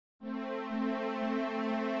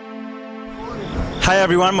Hi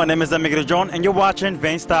everyone, my name is Emmi Grullon and you're watching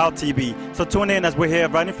VainStyle TV. So tune in as we're here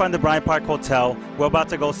right in front of the Bryant Park Hotel. We're about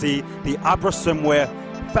to go see the Opera Swimwear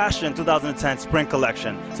Fashion 2010 Spring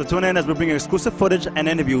Collection. So tune in as we bring you exclusive footage and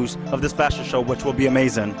interviews of this fashion show, which will be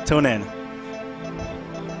amazing. Tune in.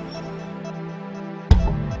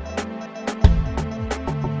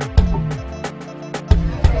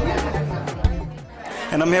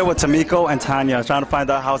 And I'm here with Tamiko and Tanya, trying to find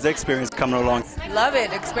out how's the experience coming along. Love it.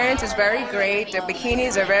 The experience is very great. The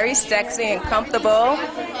bikinis are very sexy and comfortable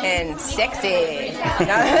and sexy.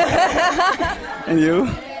 And you?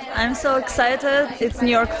 I'm so excited. It's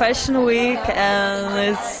New York Fashion Week and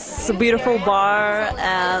it's a beautiful bar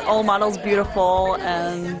and all models beautiful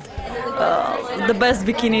and the best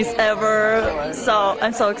bikinis ever. So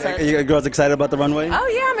I'm so excited. Are you girls excited about the runway? Oh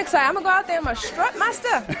yeah, I'm excited. I'm gonna go out there and I'm gonna strut my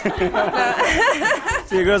stuff.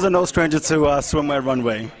 So you girls are no stranger to swimwear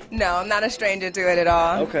runway? No, I'm not a stranger to it at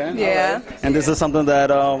all. Okay. Yeah. Right. And this is something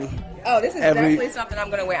that oh, this is definitely something I'm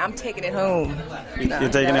gonna wear. I'm taking it home. You're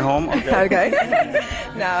taking it home? Okay. Okay.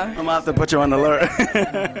 No. I'm gonna have to put you on alert.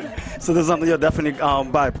 So this is something you'll definitely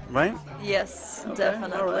buy, right? Yes, Okay.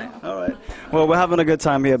 definitely. All right. Well, we're having a good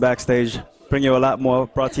time here backstage. Bring you a lot more,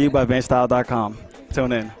 brought to you by VainStyle.com.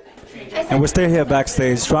 Tune in. And we're still here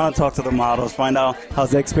backstage trying to talk to the models, find out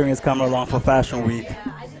how's the experience coming along for Fashion Week.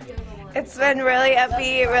 It's been really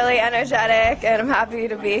upbeat, really energetic, and I'm happy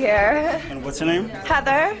to be here. And what's your name?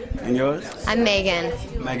 Heather. And yours? I'm Megan.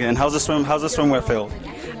 Megan. How's the swimwear feel?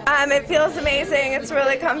 It feels amazing. It's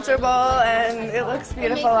really comfortable, and it looks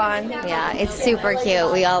beautiful on. Yeah, it's super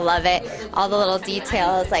cute. We all love it. All the little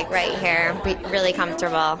details, like right here, really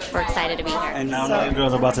comfortable. We're excited to be here. And now you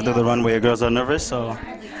girls are about to do the runway. You girls are nervous, so?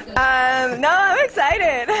 No, I'm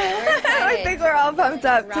excited. I think we're all pumped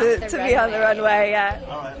up to be on the runway, yeah.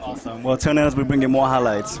 All right, awesome. Well, tune in as we bring you more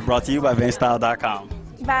highlights. Brought to you by VainStyle.com.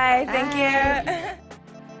 Bye, thank you.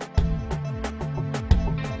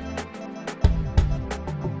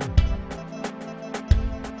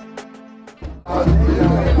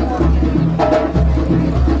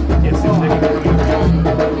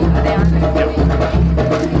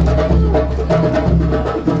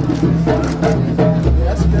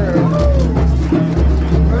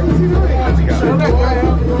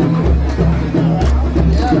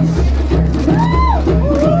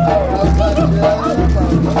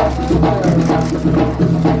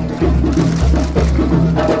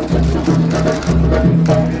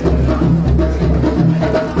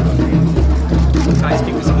 Guys,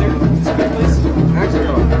 keep this clear. Please.